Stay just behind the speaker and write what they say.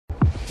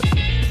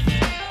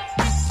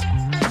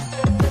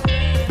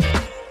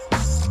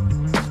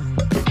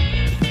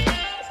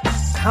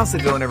How's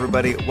it going,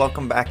 everybody?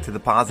 Welcome back to the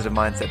Positive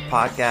Mindset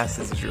Podcast.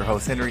 This is your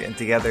host, Henry, and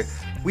together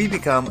we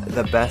become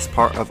the best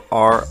part of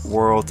our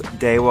world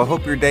day. Well, I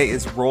hope your day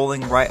is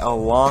rolling right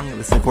along.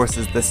 This, of course,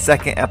 is the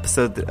second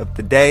episode of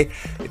the day.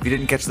 If you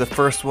didn't catch the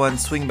first one,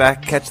 swing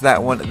back, catch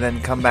that one, and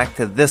then come back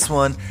to this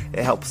one.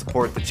 It helps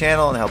support the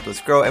channel and help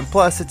us grow. And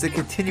plus, it's a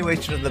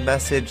continuation of the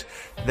message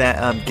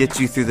that gets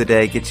you through the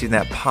day, gets you in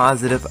that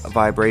positive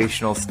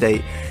vibrational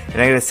state.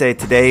 And I gotta say,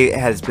 today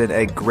has been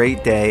a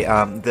great day.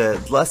 The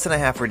lesson I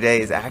have for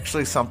today is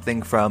actually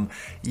something from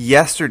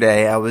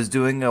yesterday. I was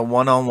doing a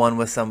one-on-one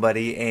with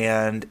somebody,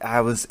 and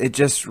it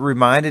just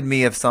reminded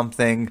me of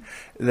something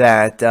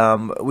that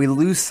we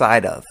lose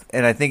sight of.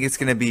 And I think it's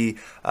going to be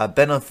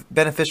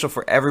beneficial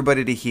for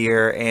everybody to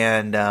hear.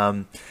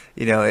 And,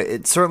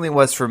 it certainly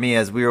was for me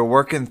as we were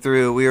working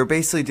through. We were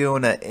basically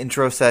doing an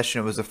intro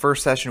session. It was the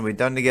first session we'd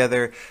done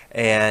together.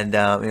 And,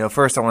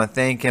 first I want to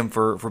thank him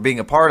for being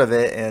a part of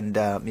it and,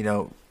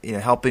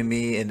 helping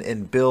me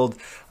and build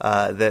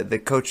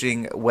the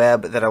coaching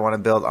web that I want to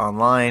build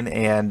online.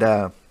 And,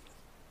 part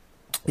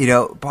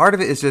of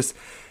it is just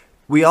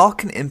we all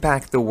can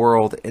impact the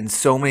world in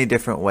so many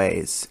different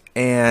ways.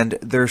 And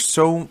there's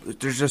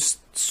just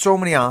so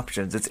many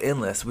options. It's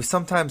endless. We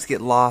sometimes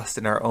get lost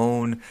in our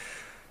own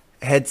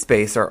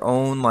headspace, our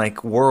own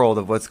world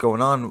of what's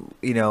going on.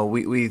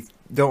 We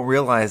don't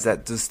realize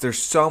that there's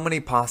so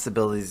many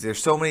possibilities.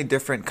 There's so many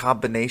different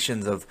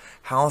combinations of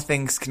how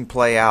things can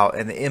play out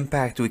and the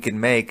impact we can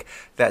make,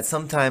 that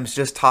sometimes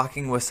just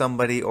talking with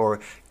somebody or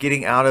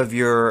getting out of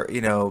your,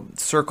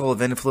 circle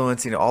of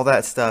influence, all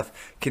that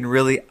stuff can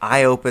really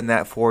eye-open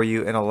that for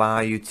you and allow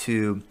you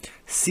to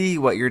see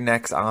what your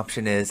next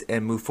option is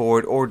and move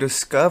forward, or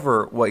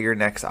discover what your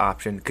next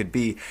option could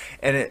be.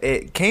 And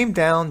it came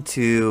down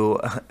to,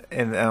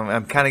 and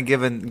I'm kind of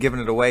giving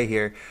it away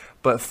here,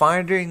 but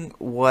finding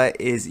what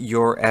is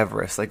your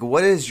Everest.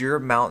 What is your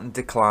mountain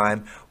to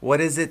climb? What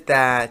is it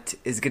that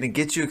is going to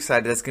get you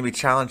excited, that's going to be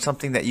challenged,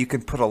 something that you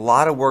can put a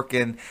lot of work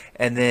in,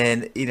 and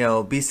then,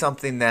 be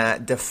something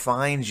that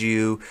defines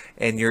you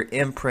and your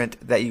imprint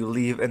that you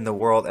leave in the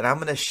world. And I'm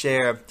going to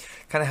share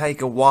kind of how you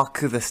can walk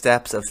through the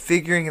steps of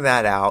figuring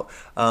that out.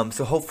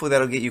 So hopefully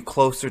that'll get you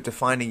closer to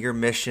finding your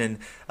mission,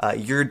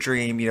 your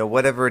dream,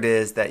 whatever it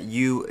is that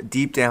you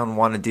deep down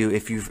want to do.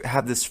 If you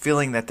have this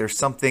feeling that there's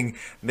something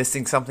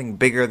missing, something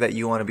bigger that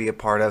you want to be a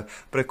part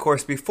of. But of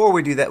course, before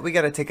we do that, we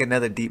got to take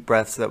another deep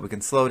breath so that we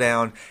can slow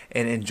down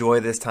and enjoy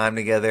this time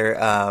together.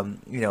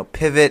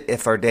 Pivot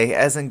if our day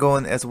hasn't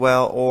going as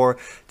well, or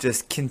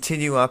just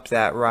continue up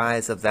that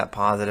rise of that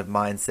positive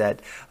mindset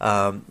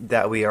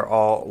that we are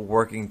all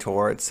working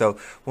towards. So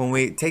when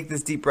we take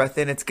this deep breath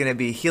in, it's going to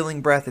be a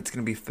healing breath. It's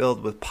going to be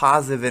filled with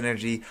positive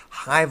energy,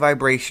 high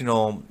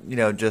vibrational,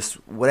 just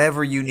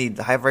whatever you need,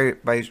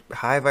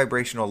 high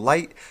vibrational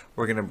light.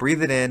 We're going to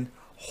breathe it in,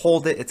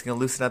 hold it. It's going to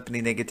loosen up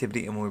any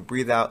negativity. And when we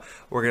breathe out,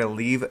 we're going to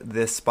leave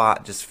this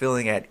spot just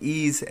feeling at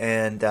ease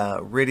and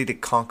ready to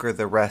conquer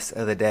the rest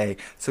of the day.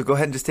 So go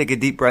ahead and just take a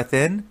deep breath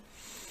in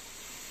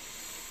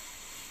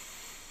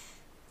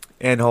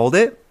and hold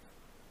it.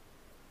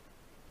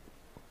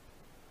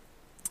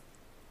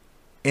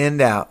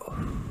 And out.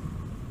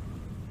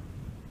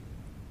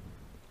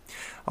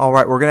 All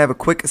right, we're going to have a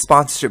quick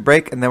sponsorship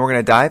break, and then we're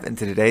going to dive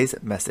into today's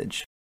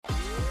message.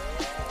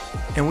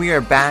 And we are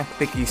back.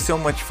 Thank you so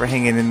much for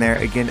hanging in there.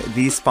 Again,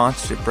 these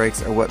sponsorship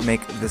breaks are what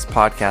make this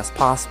podcast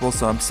possible.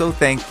 So I'm so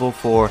thankful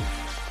for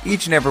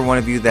each and every one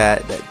of you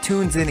that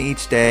tunes in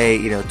each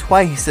day,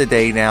 twice a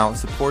day now,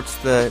 supports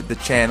the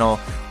channel,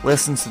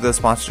 listens to the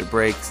sponsorship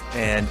breaks,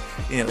 and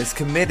is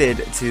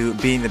committed to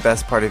being the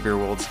best part of your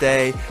world's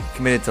day,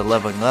 committed to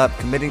leveling up,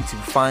 committing to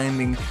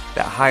finding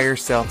that higher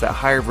self, that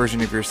higher version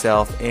of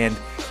yourself, and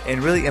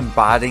really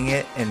embodying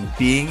it and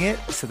being it,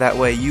 so that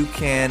way you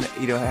can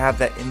have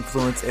that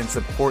influence and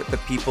support the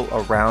people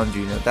around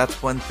you.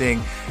 That's one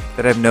thing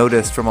that I've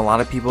noticed from a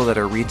lot of people that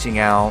are reaching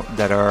out,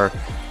 that are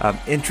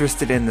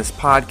interested in this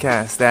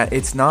podcast, that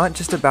it's not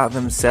just about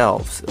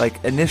themselves.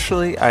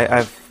 Initially,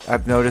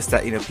 I've noticed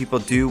that people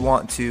do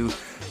want to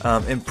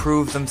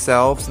improve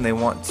themselves, and they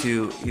want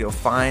to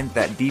find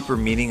that deeper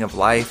meaning of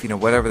life,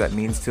 whatever that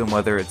means to them,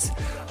 whether it's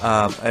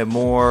a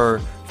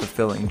more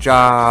fulfilling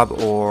job,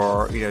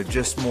 or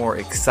just more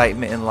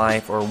excitement in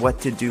life, or what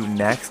to do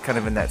next, kind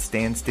of in that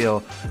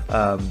standstill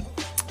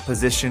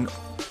position.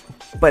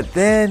 But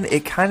then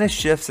it kind of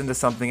shifts into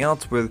something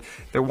else where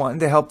they're wanting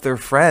to help their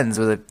friends,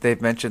 or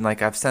they've mentioned,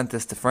 I've sent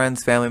this to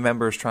friends, family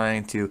members,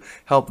 trying to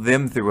help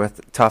them through a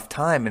tough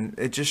time. And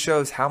it just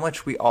shows how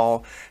much we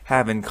all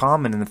have in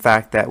common, in the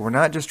fact that we're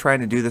not just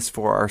trying to do this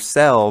for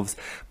ourselves,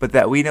 but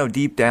that we know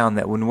deep down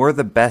that when we're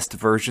the best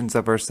versions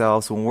of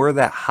ourselves, when we're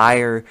that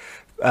higher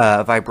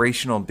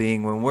vibrational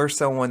being, when we're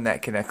someone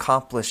that can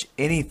accomplish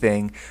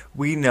anything,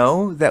 we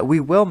know that we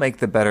will make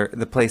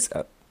the place,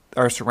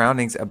 our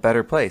surroundings, a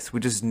better place. We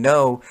just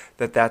know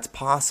that that's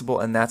possible,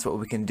 and that's what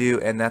we can do,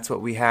 and that's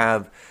what we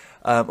have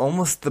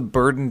almost the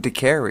burden to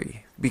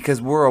carry,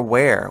 because we're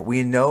aware.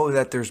 We know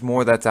that there's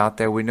more that's out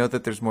there. We know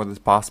that there's more that's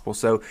possible.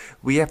 So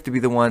we have to be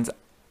the ones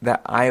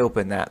that I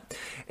open that.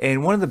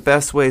 And one of the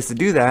best ways to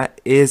do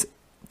that is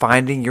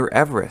finding your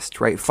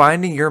Everest, right?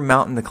 Finding your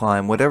mountain to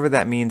climb, whatever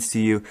that means to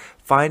you,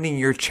 finding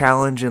your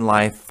challenge in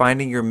life,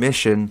 finding your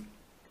mission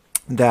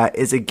that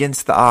is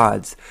against the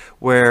odds,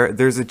 where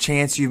there's a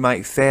chance you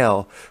might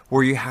fail,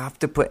 where you have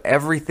to put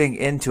everything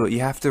into it. You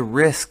have to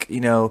risk,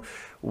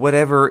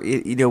 whatever,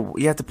 you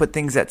have to put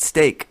things at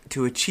stake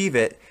to achieve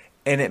it,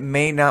 and it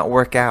may not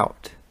work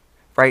out,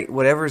 right?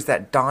 Whatever's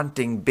that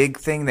daunting big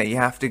thing that you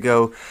have to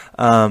go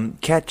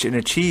catch and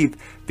achieve,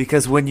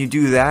 because when you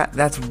do that,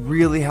 that's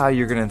really how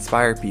you're going to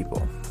inspire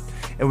people.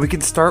 And we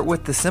can start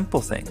with the simple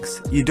things.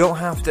 You don't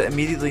have to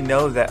immediately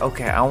know that,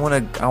 okay, I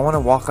want to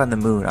walk on the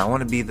moon. I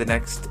want to be the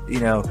next,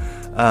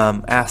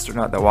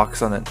 astronaut that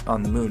walks on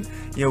the moon.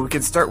 We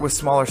can start with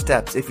smaller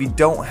steps if you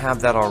don't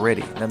have that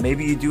already. Now,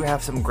 maybe you do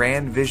have some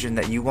grand vision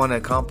that you want to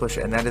accomplish,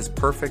 and that is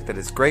perfect. That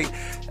is great.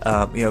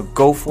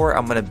 Go for it.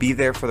 I'm going to be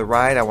there for the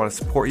ride. I want to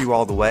support you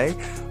all the way.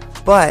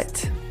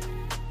 But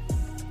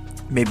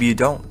maybe you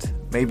don't.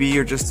 Maybe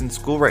you're just in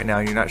school right now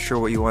and you're not sure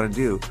what you want to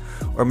do.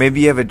 Or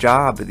maybe you have a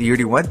job that you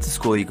already went to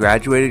school, you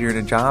graduated, you're in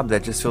a job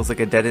that just feels like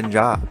a dead-end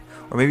job.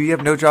 Or maybe you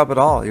have no job at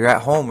all. You're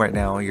at home right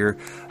now. You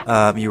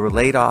were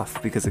laid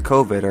off because of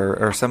COVID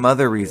or some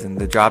other reason.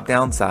 The job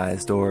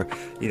downsized, or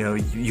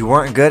you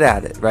weren't good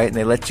at it, right? And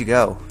they let you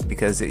go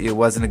because it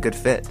wasn't a good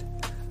fit.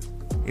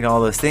 All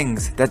those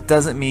things. That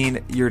doesn't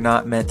mean you're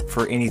not meant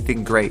for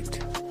anything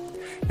great.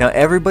 Now,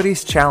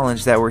 everybody's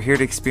challenge that we're here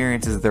to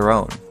experience is their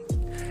own.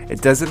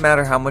 It doesn't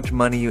matter how much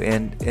money you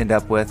end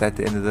up with at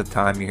the end of the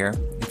time you're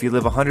here. If you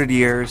live 100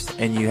 years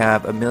and you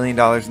have $1 million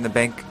in the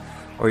bank,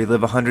 or you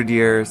live 100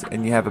 years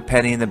and you have a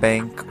penny in the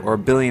bank or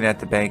 $1 billion at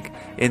the bank,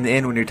 in the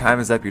end, when your time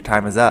is up, your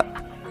time is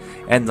up.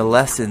 And the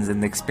lessons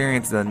and the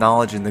experience and the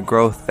knowledge and the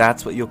growth,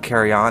 that's what you'll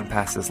carry on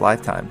past this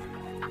lifetime.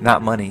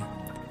 Not money.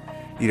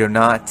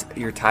 Not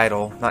your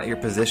title, not your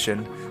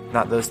position,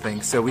 not those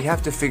things. So we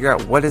have to figure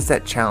out, what is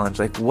that challenge?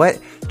 Like, what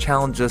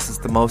challenges us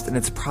the most? And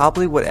it's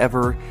probably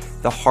whatever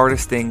the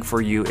hardest thing for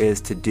you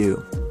is to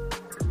do.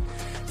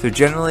 So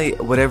generally,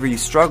 whatever you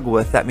struggle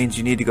with, that means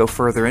you need to go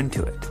further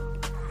into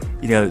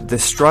it. The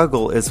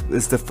struggle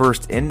is the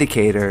first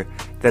indicator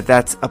that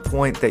that's a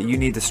point that you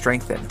need to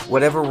strengthen.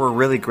 Whatever we're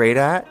really great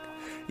at,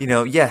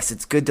 yes,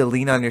 it's good to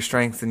lean on your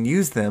strengths and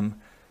use them,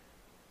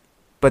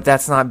 but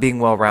that's not being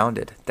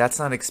well-rounded. That's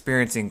not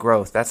experiencing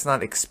growth. That's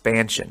not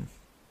expansion.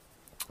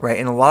 Right,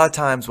 and a lot of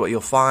times what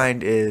you'll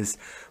find is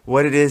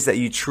what it is that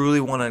you truly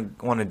want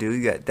to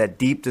do, that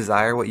deep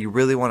desire, what you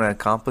really want to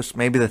accomplish,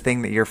 maybe the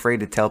thing that you're afraid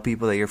to tell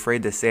people, that you're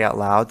afraid to say out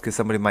loud because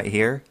somebody might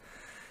hear,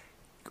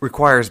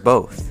 requires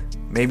both.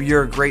 Maybe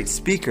you're a great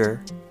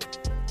speaker,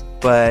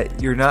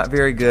 but you're not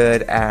very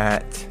good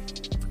at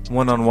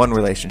one-on-one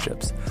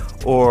relationships.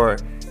 Or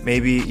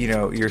maybe,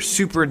 you're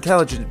super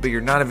intelligent, but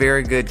you're not a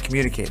very good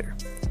communicator.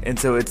 And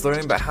so it's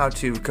learning about how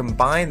to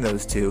combine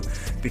those two,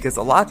 because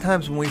a lot of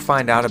times when we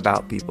find out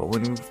about people,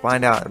 when we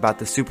find out about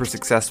the super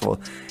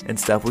successful and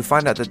stuff, we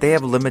find out that they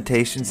have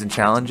limitations and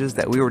challenges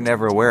that we were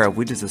never aware of.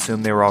 We just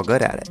assumed they were all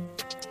good at it.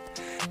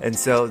 And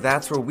so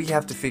that's where we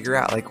have to figure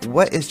out, like,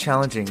 what is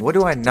challenging? What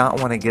do I not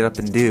want to get up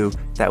and do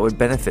that would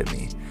benefit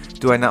me?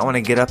 Do I not want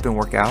to get up and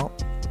work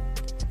out?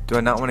 Do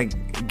I not want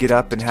to get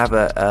up and have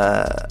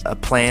a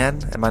plan?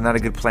 Am I not a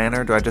good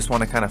planner? Do I just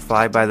want to kind of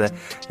fly by the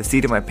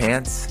seat of my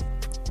pants?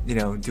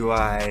 Do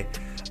I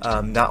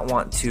not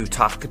want to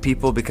talk to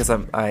people because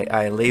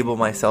I label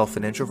myself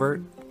an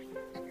introvert?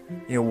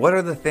 What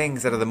are the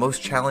things that are the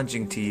most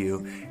challenging to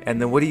you?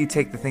 And then what do you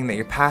take the thing that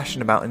you're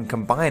passionate about and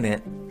combine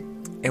it?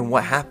 And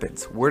what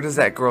happens? Where does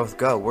that growth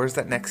go? Where's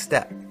that next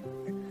step?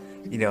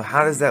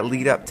 How does that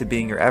lead up to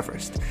being your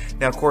Everest?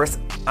 Now, of course,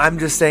 I'm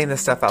just saying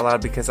this stuff out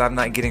loud because I'm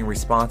not getting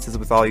responses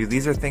with all you.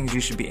 These are things you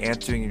should be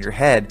answering in your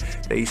head,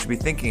 that you should be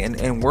thinking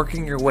and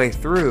working your way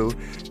through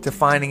to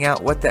finding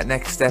out what that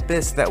next step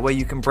is. So that way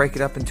you can break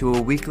it up into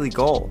a weekly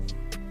goal.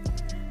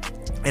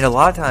 And a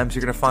lot of times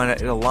you're going to find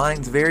that it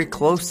aligns very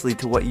closely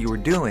to what you were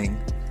doing.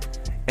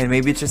 And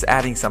maybe it's just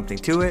adding something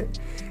to it.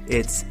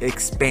 It's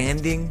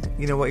expanding,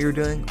 what you're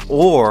doing.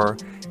 Or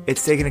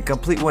it's taking a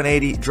complete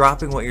 180,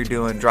 dropping what you're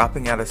doing,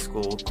 dropping out of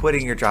school,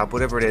 quitting your job,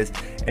 whatever it is,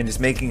 and just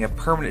making a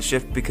permanent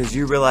shift, because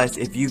you realize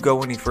if you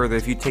go any further,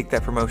 if you take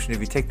that promotion, if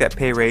you take that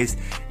pay raise,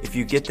 if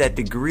you get that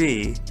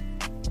degree,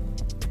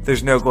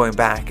 there's no going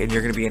back, and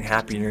you're going to be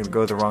unhappy and you're going to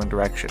go the wrong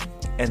direction.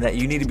 And that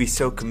you need to be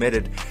so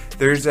committed.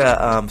 There's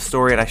a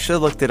story, and I should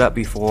have looked it up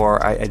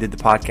before I did the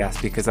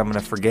podcast, because I'm going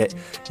to forget,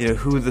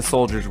 who the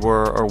soldiers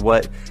were or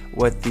what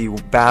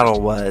the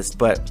battle was.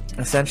 But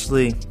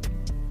essentially,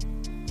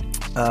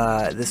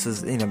 this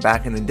was,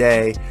 back in the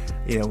day,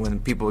 when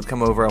people would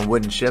come over on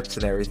wooden ships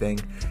and everything,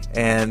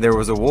 and there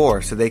was a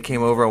war. So they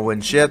came over on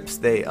wooden ships,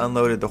 they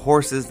unloaded the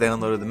horses, they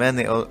unloaded the men,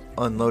 they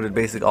unloaded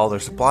basically all their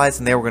supplies,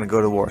 and they were going to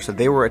go to war. So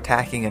they were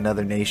attacking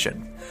another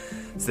nation.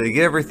 So they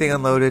get everything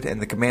unloaded, and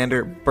the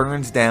commander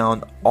burns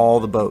down all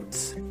the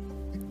boats.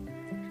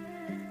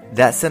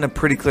 That sent a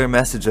pretty clear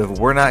message of,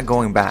 we're not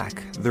going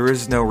back. There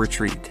is no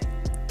retreat.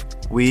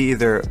 We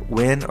either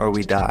win or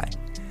we die.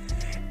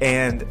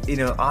 And,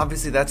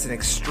 obviously that's an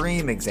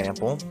extreme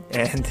example,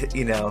 and,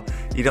 you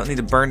don't need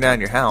to burn down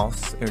your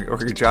house or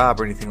your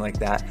job or anything like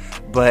that.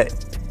 But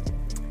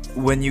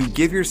when you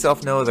give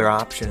yourself no other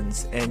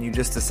options and you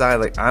just decide,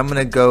 like, I'm going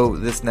to go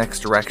this next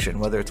direction,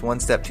 whether it's 1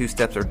 step, 2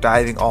 steps, or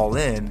diving all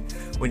in,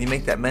 when you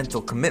make that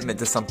mental commitment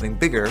to something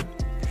bigger,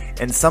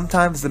 and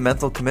sometimes the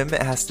mental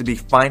commitment has to be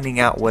finding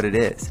out what it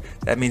is.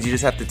 That means you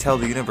just have to tell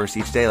the universe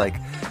each day, like,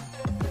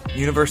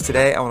 universe,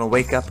 today I want to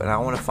wake up and I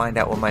want to find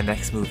out what my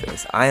next move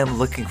is. I am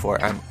looking for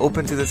it. I'm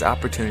open to this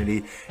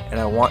opportunity and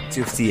I want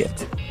to see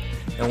it.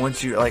 And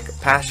once you're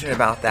passionate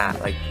about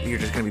that, you're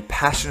just going to be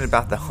passionate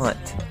about the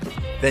hunt,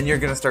 then you're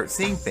going to start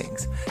seeing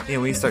things.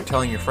 When you start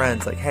telling your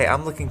friends, hey,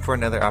 I'm looking for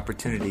another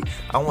opportunity.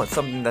 I want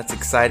something that's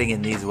exciting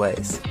in these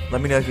ways.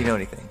 Let me know if you know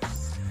anything.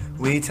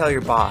 When you tell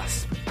your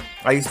boss,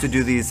 I used to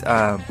do these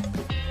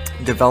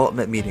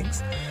development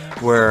meetings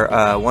where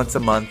once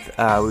a month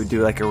we would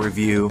do a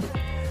review.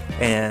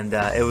 And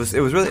it was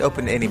really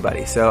open to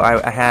anybody. So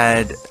I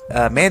had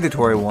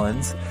mandatory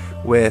ones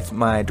with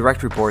my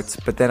direct reports,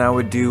 but then I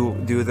would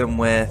do them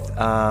with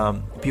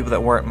people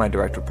that weren't my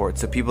direct reports.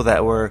 So people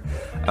that were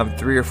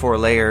 3 or 4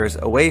 layers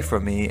away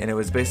from me, and it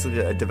was basically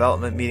a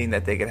development meeting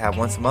that they could have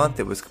once a month.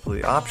 It was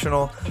completely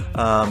optional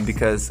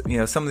because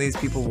some of these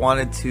people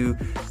wanted to,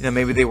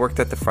 maybe they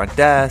worked at the front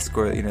desk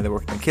or they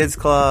worked in the kids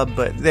club,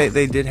 but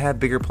they did have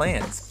bigger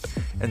plans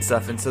and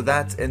stuff. And so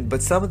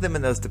but some of them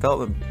in those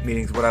development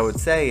meetings, what I would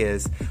say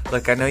is,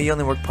 look, I know you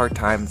only work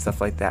part-time and stuff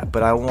like that,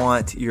 but I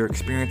want your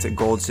experience at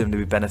Gold's Gym to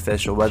be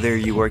beneficial, whether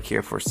you work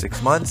here for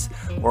 6 months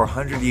or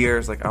 100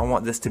 years. I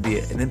want this to be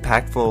an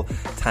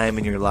impactful time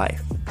in your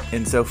life.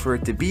 And so for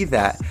it to be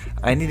that,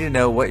 I need to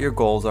know what your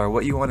goals are,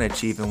 what you want to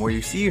achieve, and where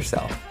you see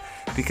yourself.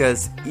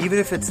 Because even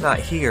if it's not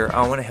here,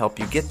 I want to help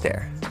you get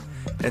there.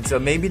 And so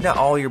maybe not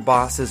all your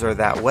bosses are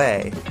that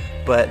way,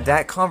 but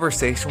that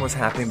conversation was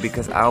happening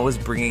because I was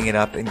bringing it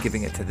up and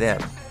giving it to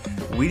them.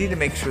 We need to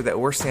make sure that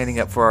we're standing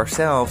up for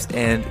ourselves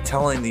and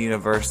telling the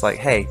universe,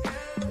 hey,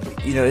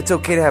 it's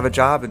okay to have a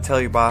job and tell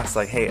your boss,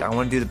 hey, I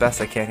want to do the best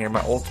I can here.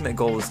 My ultimate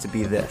goal is to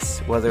be this,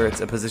 whether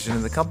it's a position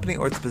in the company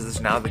or it's a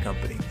position out of the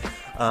company.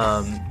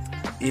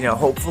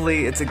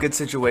 Hopefully it's a good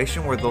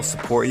situation where they'll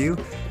support you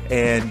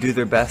and do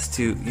their best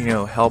to,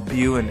 help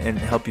you and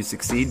help you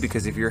succeed,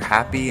 because if you're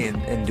happy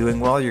and doing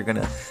well, you're going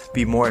to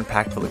be more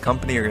impactful to the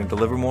company, you're going to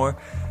deliver more.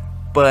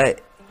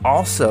 But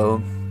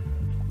also,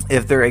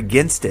 if they're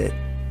against it,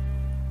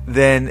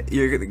 then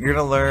you're going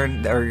to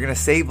learn, or you're going to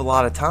save a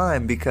lot of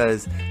time,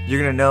 because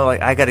you're going to know,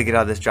 I got to get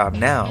out of this job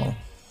now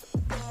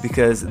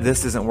because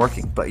this isn't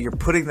working. But you're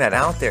putting that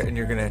out there and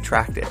you're going to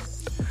attract it.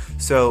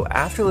 So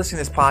after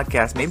listening to this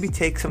podcast, maybe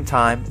take some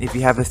time, if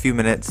you have a few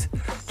minutes,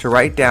 to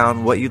write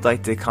down what you'd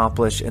like to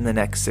accomplish in the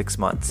next 6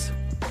 months.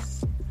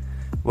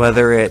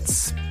 Whether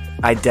it's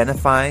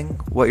identifying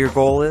what your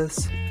goal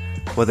is,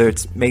 whether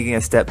it's making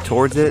a step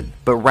towards it,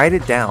 but write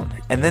it down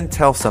and then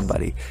tell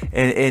somebody.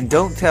 And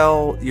don't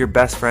tell your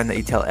best friend that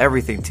you tell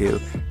everything to.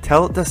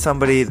 Tell it to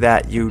somebody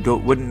that you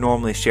wouldn't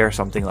normally share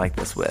something like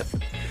this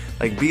with.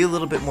 Be a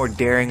little bit more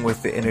daring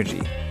with the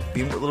energy.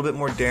 Be a little bit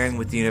more daring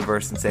with the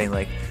universe and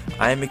saying,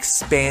 I'm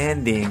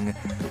expanding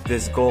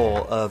this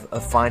goal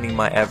of finding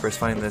my Everest,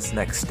 finding this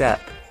next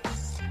step.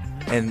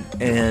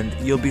 And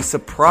you'll be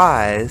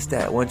surprised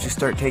that once you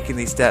start taking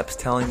these steps,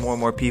 telling more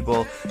and more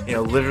people,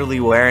 literally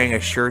wearing a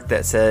shirt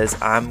that says,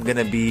 I'm going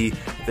to be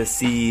the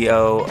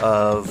CEO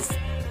of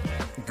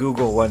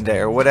Google one day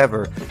or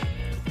whatever,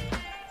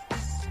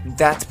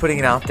 that's putting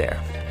it out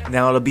there.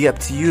 Now it'll be up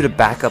to you to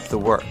back up the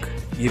work.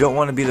 You don't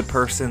want to be the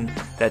person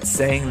that's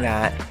saying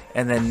that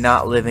and then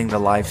not living the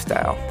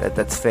lifestyle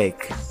that's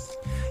fake.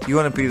 You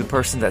want to be the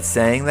person that's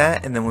saying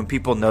that, and then when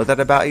people know that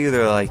about you,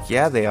 they're like,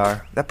 yeah, they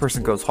are. That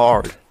person goes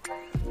hard.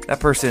 That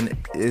person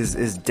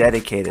is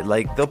dedicated.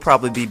 They'll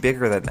probably be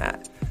bigger than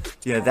that.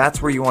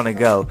 That's where you want to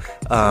go.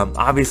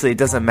 Obviously, it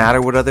doesn't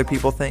matter what other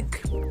people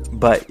think,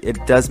 but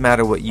it does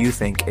matter what you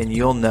think, and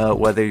you'll know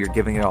whether you're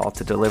giving it all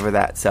to deliver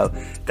that. So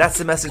that's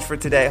the message for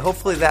today.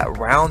 Hopefully that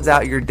rounds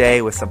out your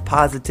day with some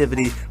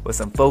positivity, with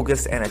some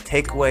focus, and a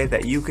takeaway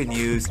that you can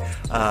use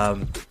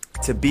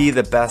to be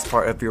the best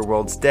part of your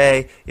world's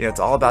day. It's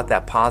all about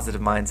that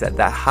positive mindset,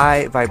 that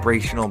high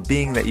vibrational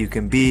being that you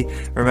can be.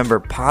 Remember,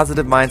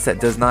 positive mindset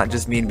does not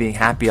just mean being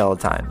happy all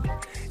the time.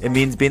 It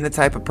means being the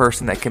type of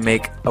person that can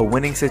make a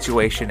winning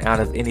situation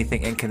out of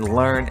anything and can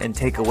learn and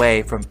take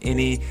away from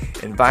any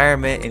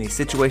environment, any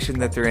situation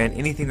that they're in,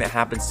 anything that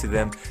happens to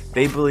them.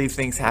 They believe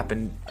things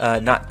happen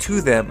not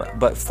to them,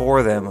 but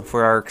for them,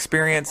 for our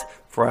experience,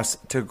 for us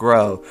to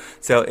grow.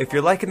 So if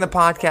you're liking the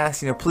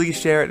podcast, please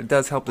share it. It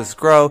does help us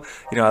grow.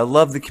 I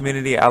love the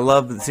community. I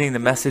love seeing the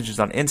messages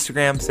on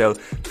Instagram. So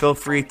feel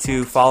free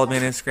to follow me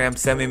on Instagram.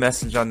 Send me a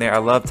message on there. I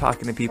love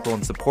talking to people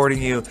and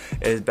supporting you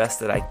as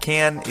best that I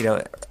can.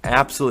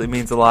 Absolutely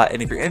means a lot.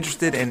 And if you're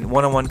interested in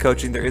one-on-one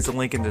coaching, there is a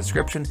link in the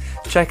description.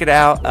 Check it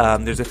out.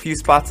 There's a few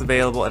spots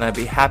available, and I'd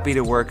be happy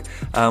to work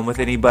with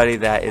anybody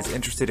that is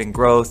interested in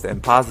growth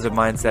and positive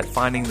mindset,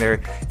 finding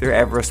their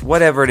Everest,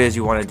 whatever it is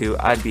you want to do.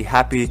 I'd be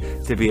happy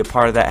to be a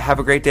part of that. Have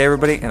a great day,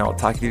 everybody, and I'll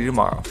talk to you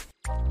tomorrow.